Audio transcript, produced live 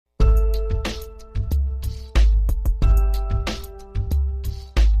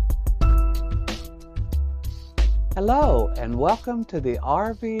Hello, and welcome to the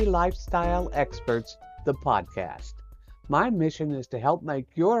RV Lifestyle Experts, the podcast. My mission is to help make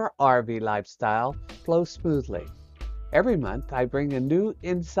your RV lifestyle flow smoothly. Every month, I bring a new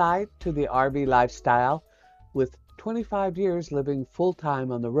insight to the RV lifestyle. With 25 years living full time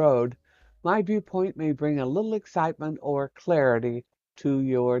on the road, my viewpoint may bring a little excitement or clarity to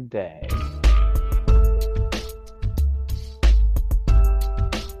your day.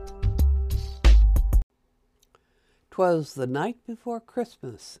 'Twas the night before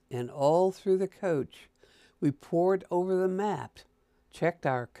Christmas, and all through the coach we pored over the map, checked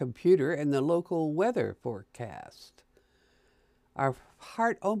our computer and the local weather forecast. Our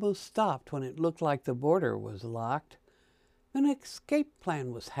heart almost stopped when it looked like the border was locked. An escape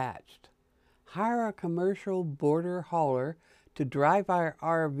plan was hatched. Hire a commercial border hauler to drive our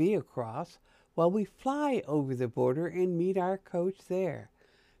RV across while we fly over the border and meet our coach there.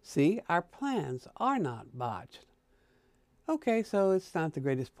 See, our plans are not botched. Okay, so it's not the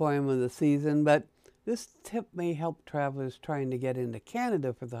greatest poem of the season, but this tip may help travelers trying to get into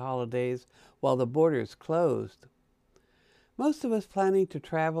Canada for the holidays while the border's closed. Most of us planning to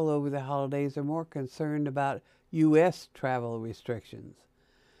travel over the holidays are more concerned about U.S. travel restrictions.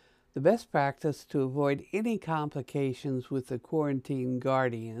 The best practice to avoid any complications with the quarantine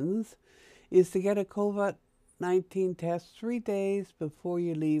guardians is to get a COVID-19 test 3 days before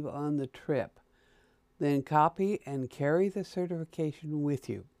you leave on the trip. Then copy and carry the certification with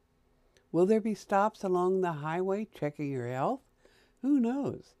you. Will there be stops along the highway checking your health? Who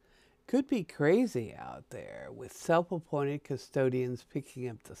knows? Could be crazy out there with self-appointed custodians picking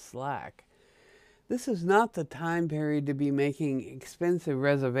up the slack. This is not the time period to be making expensive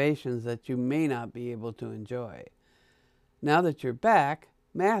reservations that you may not be able to enjoy. Now that you're back,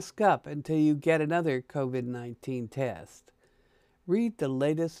 mask up until you get another COVID-19 test. Read the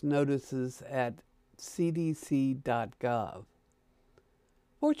latest notices at cdc.gov.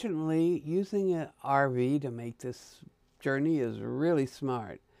 Fortunately, using an RV to make this journey is really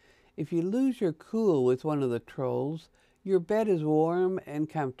smart. If you lose your cool with one of the trolls, your bed is warm and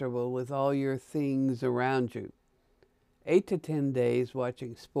comfortable with all your things around you. 8 to 10 days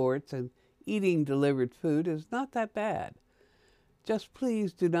watching sports and eating delivered food is not that bad. Just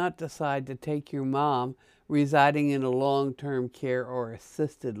please do not decide to take your mom residing in a long-term care or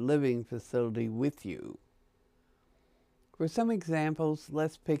assisted living facility with you. For some examples,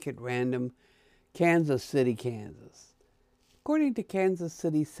 let's pick at random Kansas City, Kansas. According to Kansas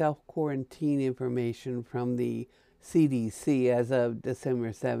City self-quarantine information from the CDC as of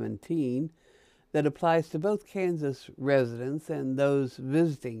December 17, that applies to both Kansas residents and those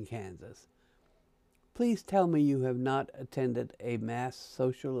visiting Kansas. Please tell me you have not attended a mass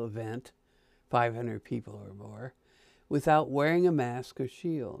social event, 500 people or more, without wearing a mask or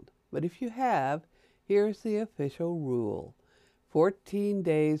shield. But if you have, here's the official rule. 14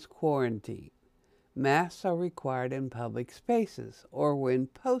 days quarantine. Masks are required in public spaces or when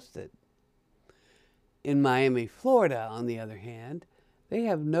posted. In Miami, Florida, on the other hand, they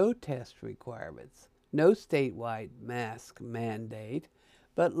have no test requirements, no statewide mask mandate,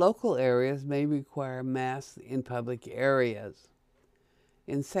 but local areas may require masks in public areas.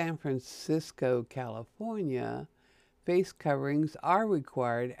 In San Francisco, California, face coverings are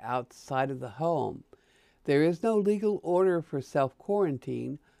required outside of the home. There is no legal order for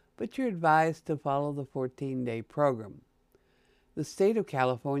self-quarantine, but you're advised to follow the 14-day program. The state of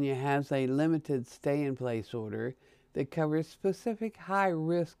California has a limited stay-in-place order that covers specific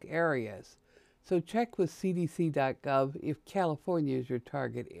high-risk areas, so check with cdc.gov if California is your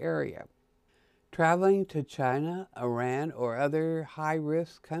target area. Traveling to China, Iran, or other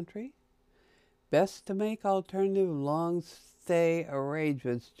high-risk country? Best to make alternative long-stay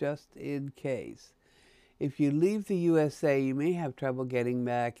arrangements just in case. If you leave the USA, you may have trouble getting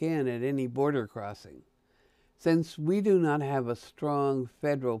back in at any border crossing. Since we do not have a strong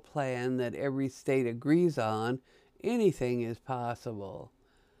federal plan that every state agrees on, anything is possible.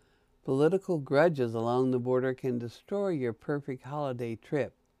 Political grudges along the border can destroy your perfect holiday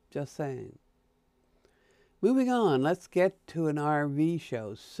trip. Just saying. Moving on, let's get to an RV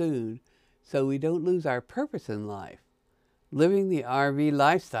show soon so we don't lose our purpose in life. Living the RV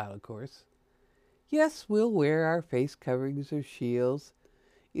lifestyle, of course. Yes, we'll wear our face coverings or shields.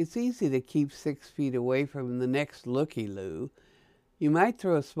 It's easy to keep 6 feet away from the next looky-loo. You might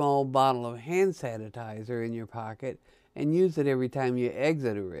throw a small bottle of hand sanitizer in your pocket and use it every time you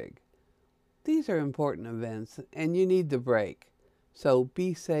exit a rig. These are important events and you need the break, so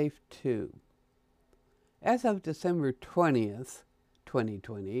be safe too. As of December 20th,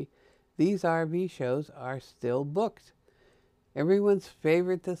 2020, these RV shows are still booked. Everyone's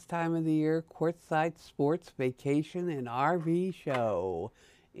favorite this time of the year, Quartzsite Sports Vacation and RV Show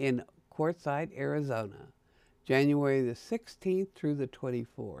in Quartzsite, Arizona, January the 16th through the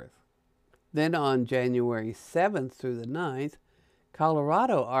 24th. Then on January 7th through the 9th,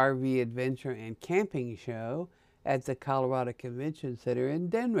 Colorado RV Adventure and Camping Show at the Colorado Convention Center in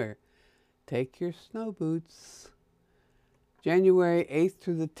Denver. Take your snow boots. January 8th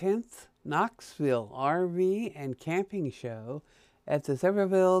through the 10th, Knoxville RV and Camping Show at the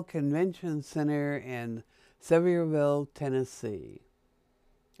Sevierville Convention Center in Sevierville, Tennessee.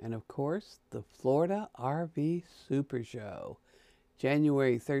 And of course, the Florida RV Super Show,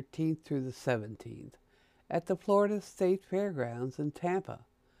 January 13th through the 17th at the Florida State Fairgrounds in Tampa,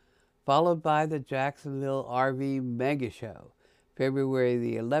 followed by the Jacksonville RV Mega Show, February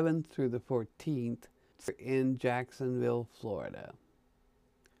the 11th through the 14th in Jacksonville, Florida.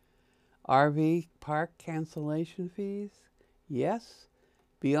 RV park cancellation fees? Yes,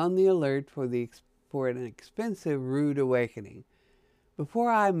 be on the alert for an expensive rude awakening. Before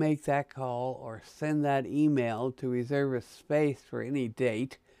I make that call or send that email to reserve a space for any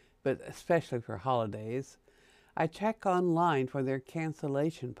date, but especially for holidays, I check online for their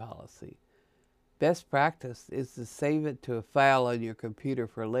cancellation policy. Best practice is to save it to a file on your computer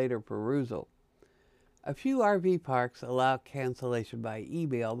for later perusal. A few RV parks allow cancellation by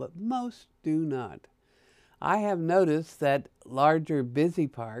email, but most do not. I have noticed that larger busy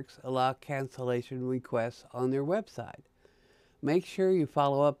parks allow cancellation requests on their website. Make sure you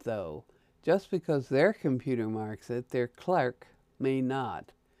follow up though. Just because their computer marks it, their clerk may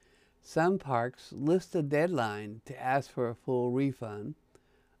not. Some parks list a deadline to ask for a full refund.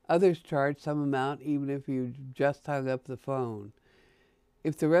 Others charge some amount even if you just hung up the phone.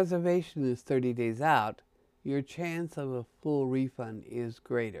 If the reservation is 30 days out, your chance of a full refund is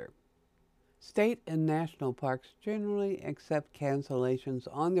greater. State and national parks generally accept cancellations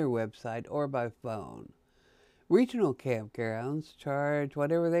on their website or by phone. Regional campgrounds charge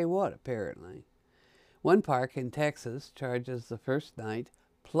whatever they want, apparently. One park in Texas charges the first night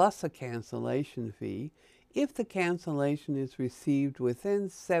plus a cancellation fee if the cancellation is received within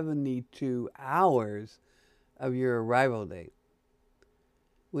 72 hours of your arrival date.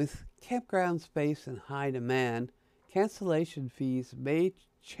 With campground space in high demand, cancellation fees may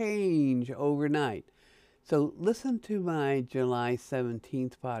change overnight. So listen to my July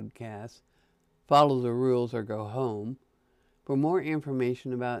 17th podcast, Follow the Rules or Go Home, for more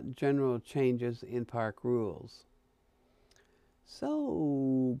information about general changes in park rules.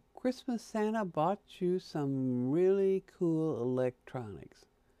 So, Christmas Santa bought you some really cool electronics.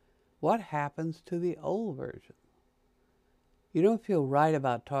 What happens to the old version? You don't feel right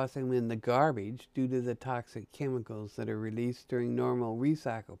about tossing them in the garbage due to the toxic chemicals that are released during normal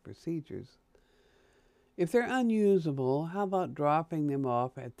recycle procedures. If they're unusable, how about dropping them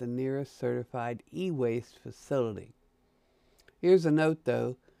off at the nearest certified e-waste facility? Here's a note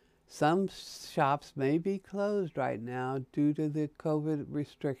though, some shops may be closed right now due to the COVID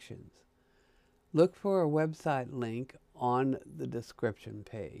restrictions. Look for a website link on the description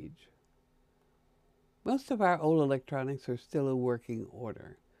page. Most of our old electronics are still in working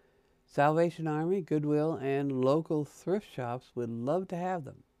order. Salvation Army, Goodwill, and local thrift shops would love to have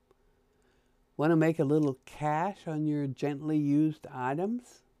them. Want to make a little cash on your gently used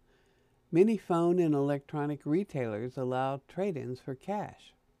items? Many phone and electronic retailers allow trade-ins for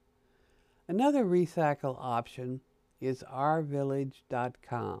cash. Another recycle option is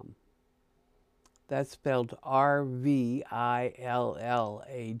rvillage.com. That's spelled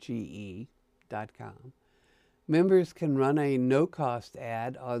RVILLAGE.com. Members can run a no-cost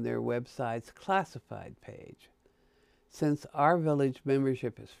ad on their website's classified page. Since Our Village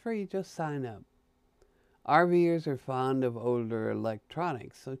membership is free, just sign up. RVers are fond of older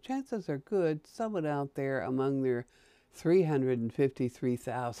electronics, so chances are good someone out there among their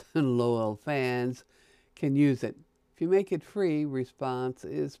 353,000 loyal fans can use it. If you make it free, response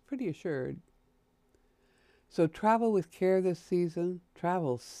is pretty assured. So travel with care this season.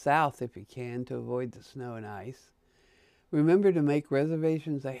 Travel south if you can to avoid the snow and ice. Remember to make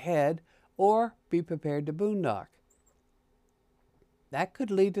reservations ahead or be prepared to boondock. That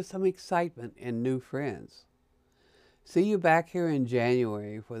could lead to some excitement and new friends. See you back here in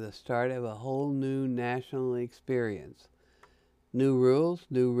January for the start of a whole new national experience. New rules,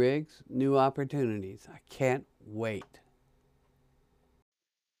 new rigs, new opportunities. I can't wait.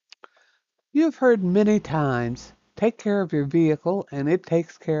 You've heard many times, take care of your vehicle and it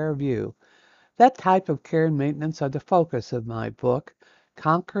takes care of you. That type of care and maintenance are the focus of my book,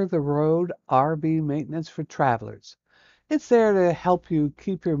 Conquer the Road RV Maintenance for Travelers. It's there to help you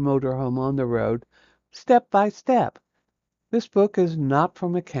keep your motorhome on the road step by step. This book is not for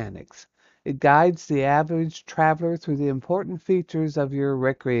mechanics. It guides the average traveler through the important features of your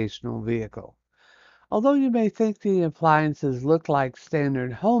recreational vehicle. Although you may think the appliances look like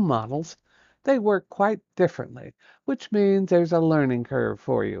standard home models, they work quite differently, which means there's a learning curve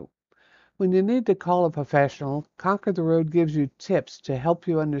for you. When you need to call a professional, Conquer the Road gives you tips to help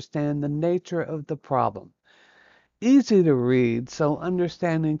you understand the nature of the problem. Easy to read, so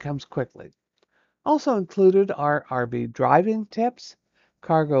understanding comes quickly. Also included are RV driving tips,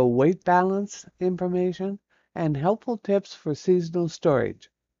 cargo weight balance information, and helpful tips for seasonal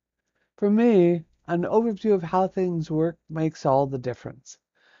storage. For me, an overview of how things work makes all the difference.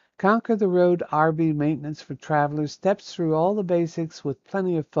 Conquer the Road RV Maintenance for Travelers steps through all the basics with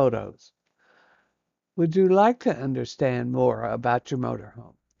plenty of photos. Would you like to understand more about your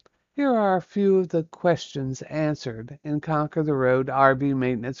motorhome? Here are a few of the questions answered in Conquer the Road RV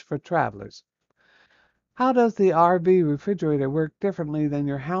Maintenance for Travelers. How does the RV refrigerator work differently than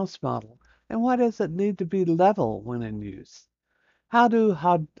your house model? And why does it need to be level when in use? How do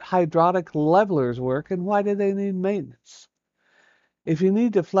hydraulic levelers work and why do they need maintenance? If you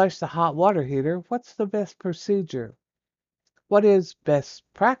need to flush the hot water heater, what's the best procedure? What is best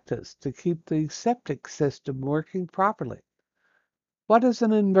practice to keep the septic system working properly? What is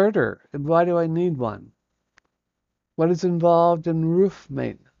an inverter and why do I need one? What is involved in roof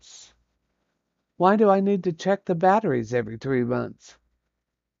maintenance? Why do I need to check the batteries every 3 months?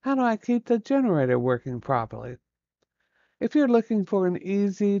 How do I keep the generator working properly? If you're looking for an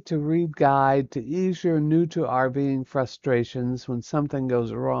easy-to-read guide to ease your new-to-RVing frustrations when something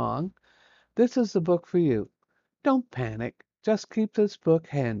goes wrong, this is the book for you. Don't panic. Just keep this book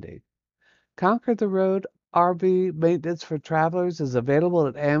handy. Conquer the Road RV Maintenance for Travelers is available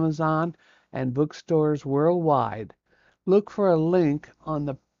at Amazon and bookstores worldwide. Look for a link on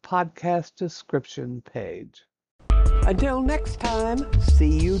the podcast description page. Until next time,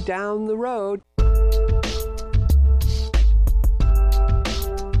 see you down the road.